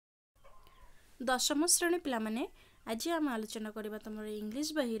दशम श्रेणी पिला माने आज आम आलोचना करबा तमर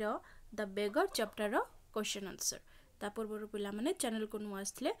इंग्लिश बहिर the beggar chapter row question answer ता पूर्व पिला माने चैनल को नु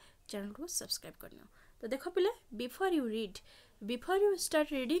आसले चैनल को सब्सक्राइब करनियो। तो देखो पिले before you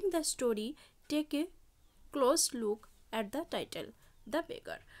start reading the story take a close look at the title the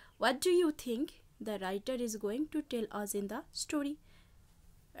beggar. What do you think the writer is going to tell us in the story.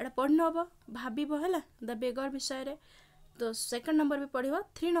 एटा पढ़न हबो भाबिबो हला the beggar विषय रे। तो second number भी पढ़िबा।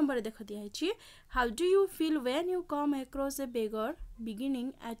 3 number देखो दिया है how do you feel when you come across A beggar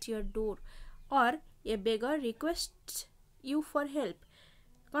beginning at your door और ए बेगर रिक्वेस्ट यू फॉर हेल्प।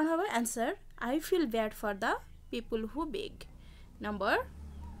 कौन हबो answer I feel bad for the people who bag. Number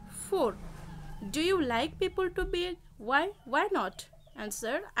 4 do you like people to beg why not.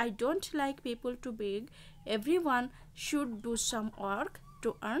 Answer I don't like people to beg everyone should do some work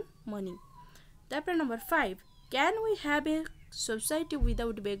to earn money. तापर number 5 can we have a society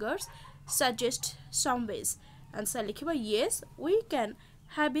without beggars, suggest some ways। Answer लिखिबा yes we can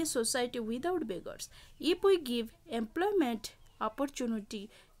have a society without beggars if we give employment opportunity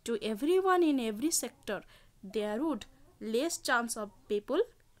to everyone in every sector there would less chance of people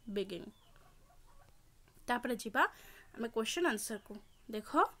begging। तापर जिबा हमें question answer को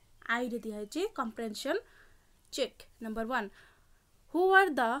देखो आई रे दिया है comprehension check। Number 1 who are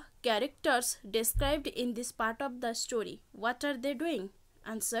the characters described in this part of the story? What are they doing?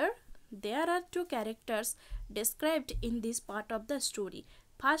 Answer there are 2 characters described in this part of the story.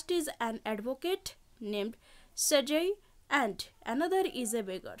 First is an advocate named Sergey and another is a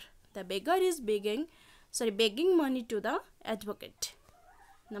beggar. The beggar is begging money to the advocate.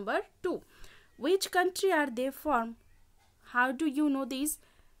 Number 2 which country are they from? How do you know this?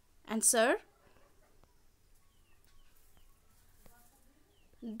 Answer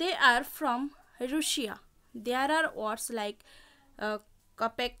they are from Russia. There are words like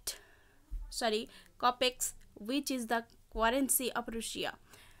kopecks which is the currency of Russia,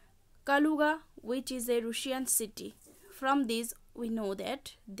 Kaluga which is a Russian city. From these we know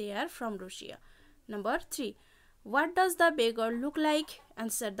that they are from Russia. Number 3 what does the beggar look like?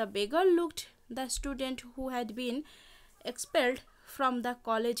 Answer the beggar looked the student who had been expelled from the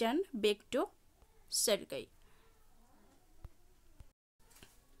college and begged to Sergei.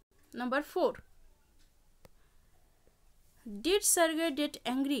 Number 4 did Sergey get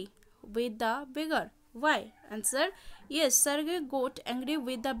angry with the beggar? Why? Answer yes Sergey got angry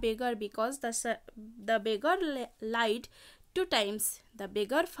with the beggar because the beggar lied 2 times. The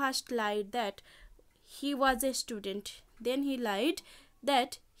beggar first lied that he was a student, then he lied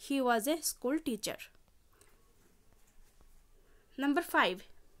that he was a school teacher. Number 5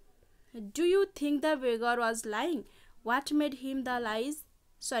 do you think the beggar was lying? What made him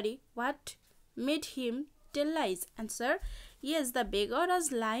what made him tell lies? Answer yes the beggar was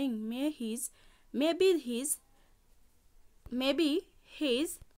lying. Maybe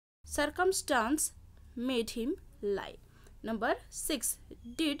his circumstance made him lie. Number 6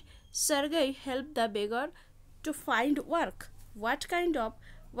 did Sergey help the beggar to find work? What kind of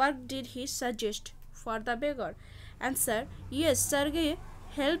work did he suggest for the beggar? Answer yes Sergey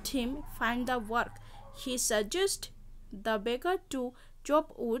helped him find the work. He suggested the beggar to chop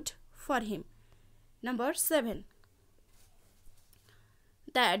wood for him. Number 7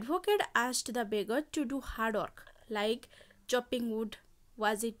 the advocate asked the beggar to do hard work like chopping wood.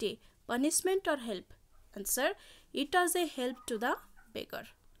 Was it a punishment or help? Answer it was a help to the beggar.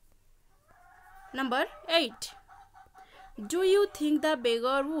 Number 8 do you think the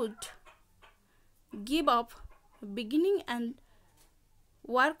beggar would give up beginning and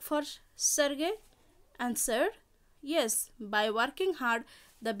work for Sergey? Answer yes by working hard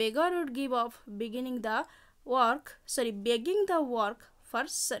the beggar would give up begging the work for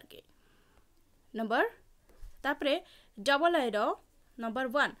Sergey. Number tapre double iro number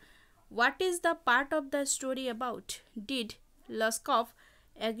 1 what is the part of the story about? Did Luskov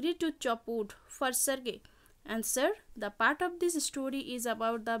agree to chop wood for Sergey? Answer the part of this story is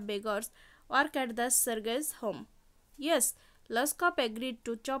about the beggars work at the Sergey's home. Yes Luskov agreed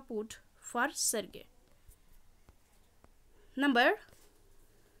to chop wood for Sergey. Number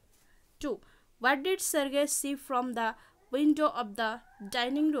 2 what did Sergey see from the window of the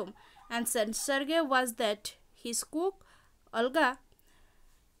dining room? Answer Sergey was that his cook Olga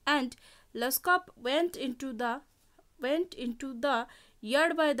and Luskov went into the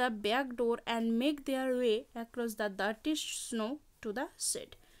yard by the back door and make their way across the dirty snow to the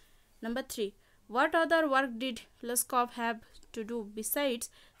shed. Number 3 what other work did Luskov have to do besides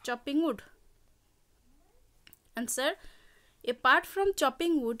chopping wood? Answer apart from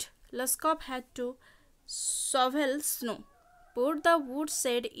chopping wood, Luskov had to shovel snow, put the wood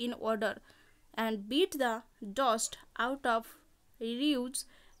shed in order, and beat the dust out of roofs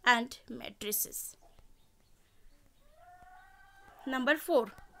and mattresses. Number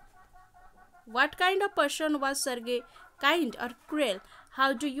 4. What kind of person was Sergey? Kind or cruel?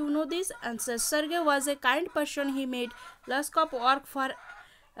 How do you know this? Answer. Sergey was a kind person. He made Laskov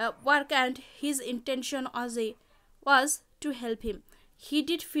work and his intention was to help him. He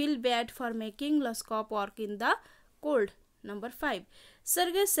did feel bad for making Laskov work in the cold. Number 5.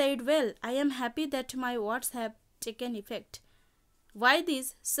 Sergey said, well, I am happy that my words have taken effect. Why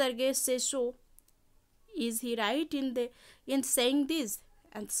this? Sergey says so. Is he right in saying this?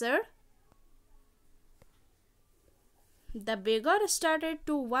 Answer. The beggar started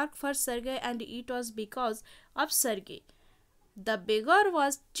to work for Sergey and it was because of Sergey. The beggar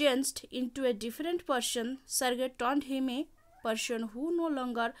was changed into a different person. Sergey turned him a person who no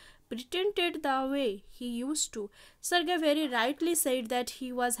longer pretended the way he used to. Sergey very rightly said that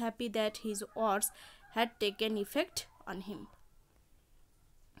he was happy that his words had taken effect on him.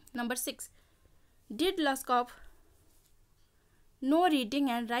 Number 6. Did Laskov know reading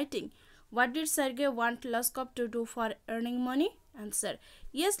and writing? What did Sergey want Laskov to do for earning money? Answer.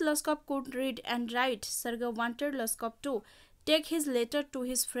 Yes, Laskov could read and write. Sergey wanted Laskov to take his letter to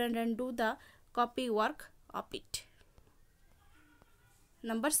his friend and do the copy work of it.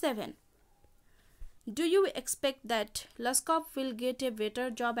 Number 7. Do you expect that Laskov will get a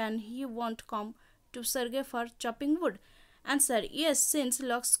better job and he won't come to Sergey for chopping wood? Answer. Yes, since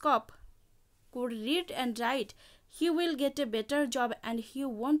Laskov could read and write, he will get a better job and he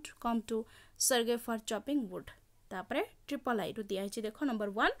won't come to Sergey for chopping wood. तापरे triple I रु दिया है देखो. Number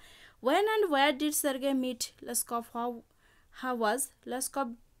 1. When and where did Sergey meet Laskov? How was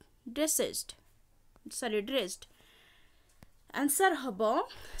Laskov dressed? Answer habo.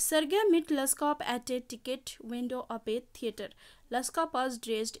 Sergey met Laskov at a ticket window of a theater. Laskov was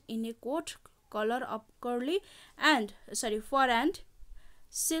dressed in a coat collar of curly and fur and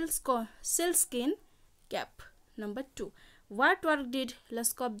sealskin cap. Number 2. What work did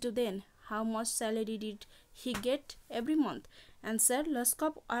Laskov do then? How much salary did he get every month? Answer.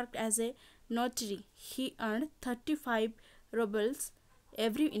 Laskov worked as a notary. He earned 35 rubles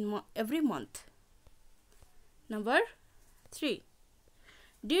every month. Number 3.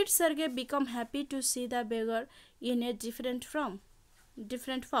 Did Sergey become happy to see the beggar in a different form?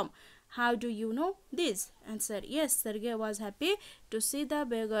 How do you know this? Answer. Yes, Sergey was happy to see the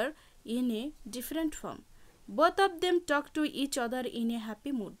beggar in a different form. Both of them talked to each other in a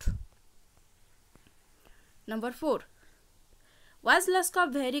happy mood. Number 4. Was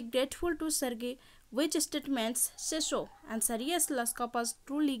Laskov very grateful to Sergey? Which statements say so? Answer. Yes, Laskov was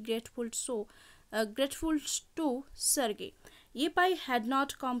truly grateful to Sergey. If I had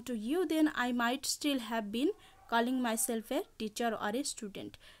not come to you, then I might still have been calling myself a teacher or a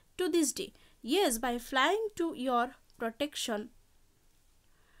student to this day. Yes, by flying to your protection,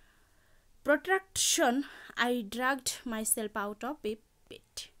 I dragged myself out of a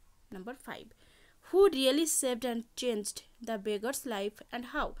pit. Number 5. Who really saved and changed the beggar's life and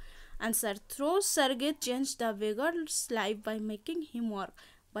how? Answer. Through Sergey changed the beggar's life by making him work,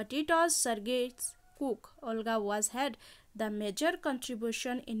 but it was Sergey's cook, Olga, had the major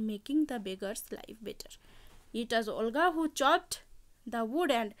contribution in making the beggar's life better. It was Olga who chopped the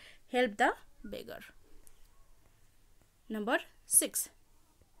wood and helped the beggar. Number 6.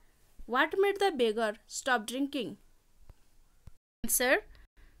 What made the beggar stop drinking? Answer.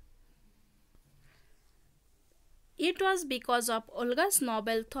 It was because of Olga's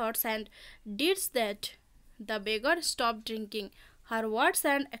noble thoughts and deeds that the beggar stopped drinking. Her words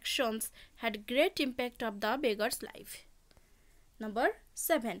and actions had great impact on the beggar's life. Number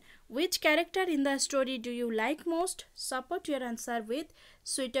 7. Which character in the story do you like most? Support your answer with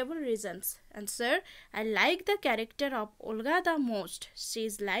suitable reasons. Answer. I like the character of Olga the most. She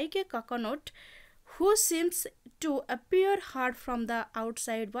is like a coconut who seems to appear hard from the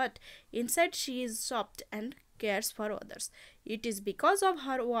outside, but inside she is soft and cares for others. It is because of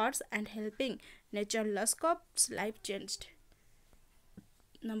her words and helping nature Laskov's life changed.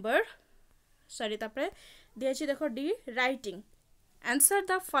 तापरे दिए देखो D. Writing. Answer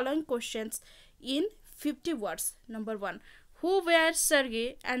the following questions in 50 words. Number 1. Who were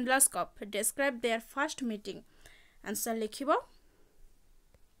Sergey and Laskov? Describe their first meeting. Answer लिखिबो.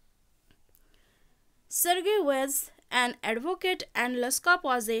 Sergey was an advocate and Laskov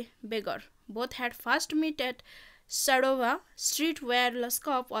was a beggar. Both had first met at Sadova Street where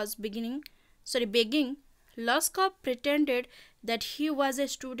Laskov was begging. Laskov pretended that he was a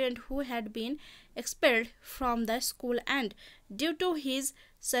student who had been expelled from the school and due to his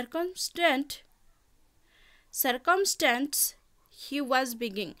circumstance he was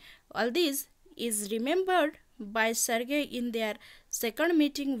begging. All these is remembered by Sergei in their second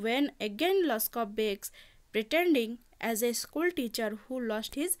meeting when again Luskov begs, pretending as a school teacher who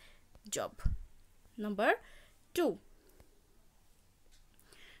lost his job. Number 2.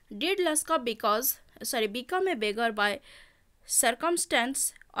 Did Luskov become a beggar by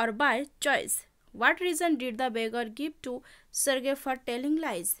circumstance or by choice? What reason did the beggar give to Sergei for telling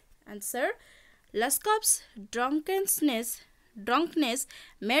lies? Answer: Luskov's drunkenness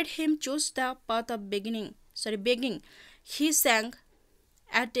made him choose the path of begging. He sang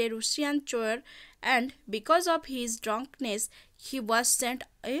at a Russian choir, and because of his drunkenness, he was sent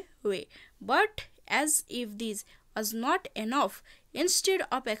away. But as if this was not enough, instead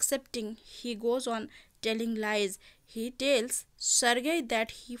of accepting, he goes on telling lies. He tells Sergei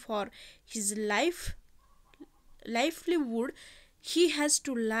that for his livelihood he has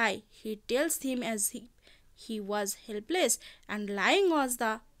to lie. He tells him as he was helpless and lying was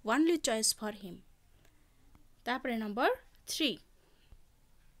the only choice for him. Tapre number 3.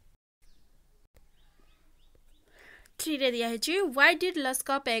 3 रे दिया है why did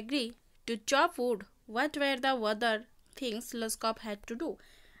Luskov agree to chop wood? What were the other things Luskov had to do?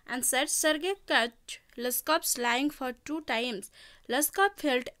 Answer: Sergei caught Luskov's lying for 2 times. Luskov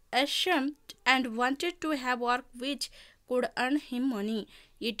felt ashamed and wanted to have work which could earn him money.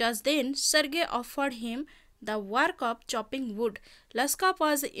 It was then Sergei offered him the work of chopping wood. Luskov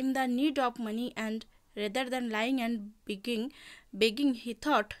was in the need of money, and rather than lying and begging, he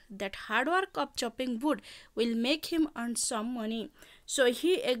thought that hard work of chopping wood will make him earn some money. So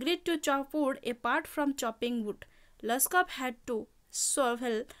he agreed to chop wood. Apart from chopping wood, Luskov had to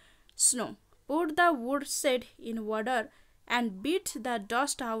shovel snow, put the wood shed in water, and beat the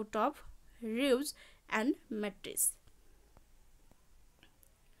dust out of roofs and mattresses.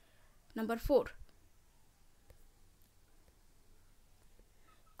 Number 4.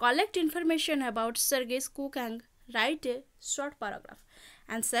 Collect information about Sergei's cook and write a short paragraph.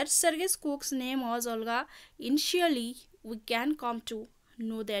 Answer: Sergei's cook's name was Olga. Initially, we can come to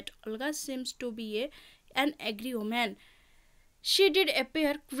know that Olga seems to be an angry woman. She did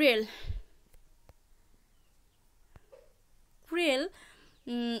appear cruel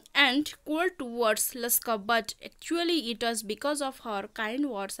and cold towards Luskov, but actually it was because of her kind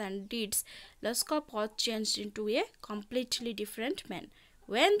words and deeds Luskov was changed into a completely different man.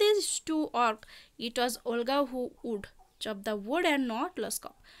 When these two worked, it was Olga who would chop the wood and not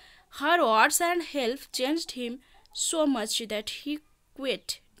Luskov. Her words and help changed him so much that he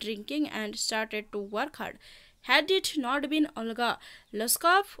quit drinking and started to work hard. Had it not been Olga,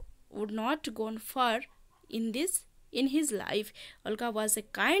 Luskov would not gone far in his life. Olga was a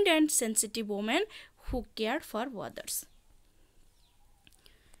kind and sensitive woman who cared for others.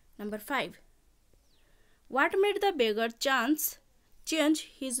 Number 5. What made the beggar change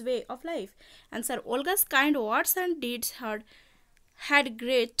his way of life? Answer: Olga's kind words and deeds had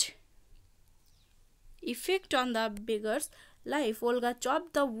great effect on the beggar's life. Olga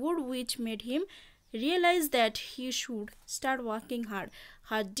chopped the wood, which made him realize that he should start working hard.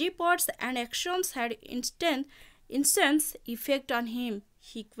 Her deep words and actions had instant effect on him.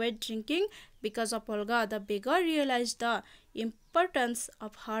 He quit drinking because of Olga. The beggar realized the importance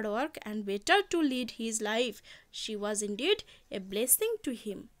of hard work and better to lead his life. She was indeed a blessing to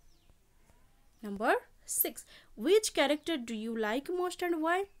him. Number 6. Which character do you like most and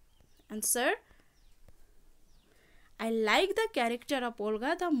why? Answer: I like the character of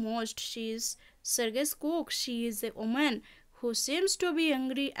Olga the most. She is Sergei's cook. She is a woman who seems to be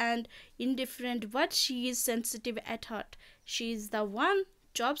angry and indifferent, but she is sensitive at heart. She is the one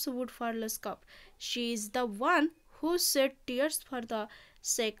chops wood for Luskov. She is the one who shed tears for the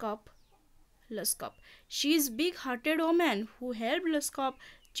sake of Luskov. She is big-hearted woman who helped Luskov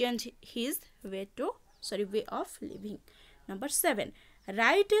change his way of living. Number 7.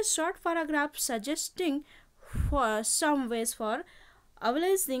 Write a short paragraph suggesting for some ways for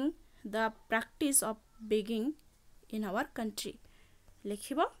abolishing the practice of begging in our country.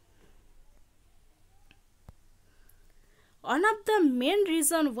 Lekhiba. One of the main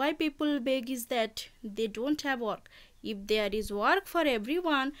reasons why people beg is that they don't have work. If there is work for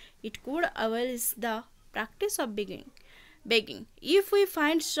everyone, it could abolish the practice of begging. If we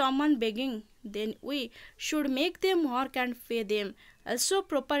find someone begging, then we should make them work and pay them. Also,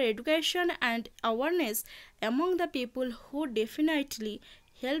 proper education and awareness among the people who definitely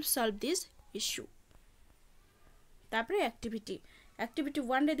help solve this issue. Activity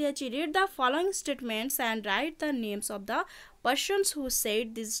 1 रे दिया read the following statements and write the names of the persons who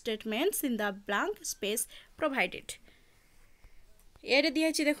said these statements in the blank space provided. ये रे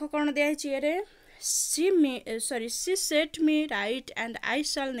दिया देखो कौन दिया रे she set me right and I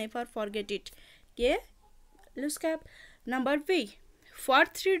shall never forget it. K. Look up. Number B. For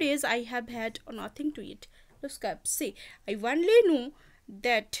 3 days I have had nothing to eat. Look up. C. I only knew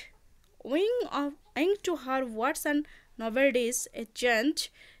that owing to her words and nowadays a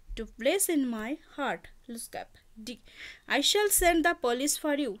change to place in my heart. Look up. D. I shall send the police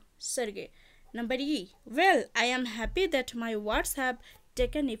for you, Sergey. Number E. Well, I am happy that my words have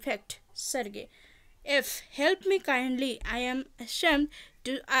taken effect, Sergey. F. Help me kindly. I am ashamed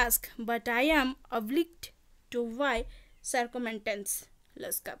to ask, but I am obliged to why circumstance.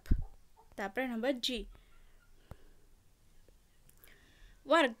 Look up. Tapre number G.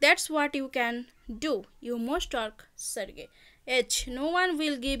 Work, that's what you can do. You must work, Sergey. H. No one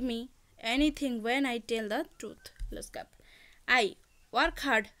will give me anything when I tell the truth. Look up. I. Work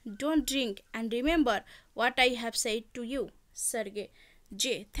hard, don't drink, and remember what I have said to you, Sergey.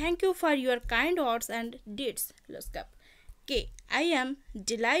 J. Thank you for your kind words and deeds. Look up. K. I am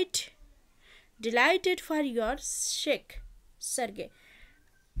delighted for your sake, Sergey.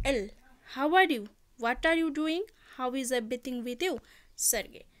 L. How are you? What are you doing? How is everything with you,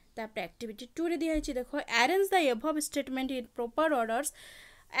 Sergey? तापर activity 2 रे दिया है देखो arrange the above statement in proper orders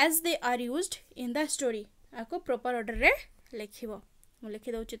as they are used in the story. आपको proper order रे लिखिबो मु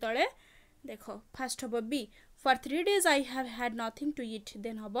लिखि दउची तळे देखो first हबो B. For 3 days I have had nothing to eat.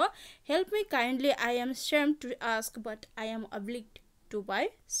 Then habo help me kindly. I am ashamed to ask, but I am obliged to by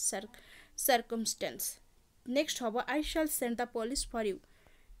circumstance. Next habo I shall send the police for you.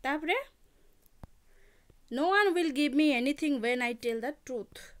 Tapre no one will give me anything when I tell the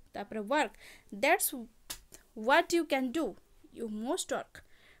truth. Tapre work, that's what you can do. You must work.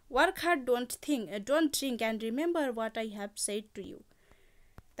 Work hard, don't drink, and remember what I have said to you.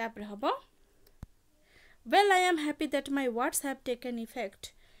 Tapre habo well, I am happy that my words have taken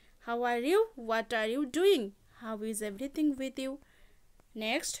effect. How are you? What are you doing? How is everything with you?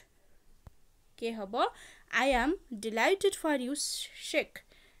 Next, K habo I am delighted for you sake.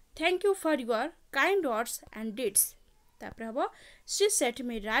 Thank you for your kind words and deeds. Tapre habo she set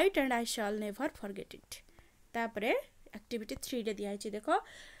me right and I shall never forget it. Tapre activity 3 रे दिया है देखो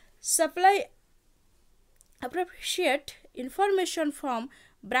supply appropriate information from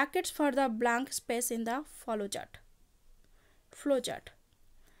brackets for the blank space in the flow chart.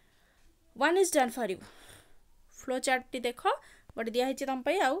 One is done for you. Flow chart T देखो but दिया है तम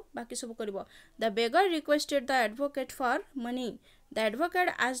पई आउ बाकी सब करबो. The beggar requested the advocate for money. The advocate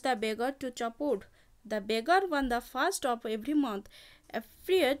asked the beggar to chop wood. The beggar won the first of every month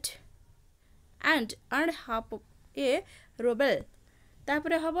appeared and earned half a ruble.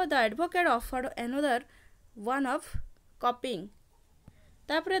 तापरे हबो the advocate offered another one of copying.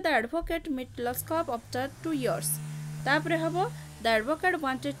 तापरे the advocate met Luskov after 2 years. तापरे हबो the advocate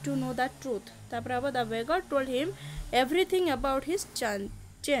wanted to know the truth. तापरे हबो the beggar told him everything about his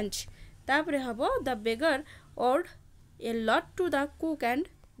change. तापरे हबो the beggar owed a lot to the cook and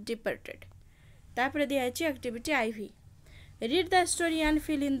departed. तापरे दिया है activity IV. Read the story and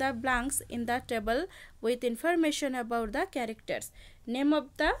fill in the blanks in the table with information about the characters. Name of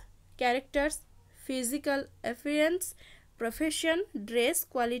the characters, physical appearance, profession, dress,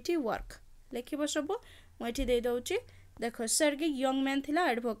 quality, work. लिखिबो सब मोठी दे दउची देखो सर्गी young man थिला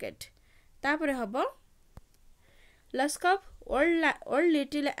advocate तापरे हबो Luskov old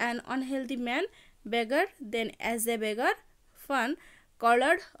little and unhealthy man beggar then as a beggar fun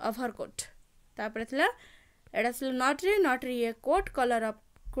colored overcoat तापरे थिला एटा थिला notary a coat color of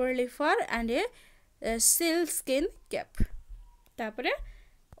curly fur and a seal skin cap तापरे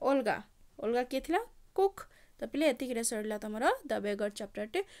Olga के थिला cook तो पिले एतिक रे सरला तमरो द बेगर चैप्टर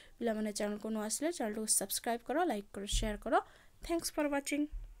टे पिला माने चैनल को नो आसले चैनल को सब्सक्राइब करो लाइक करो शेयर करो थैंक्स फॉर वाचिंग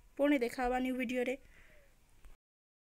पुणी देखावा न्यू वीडियो रे.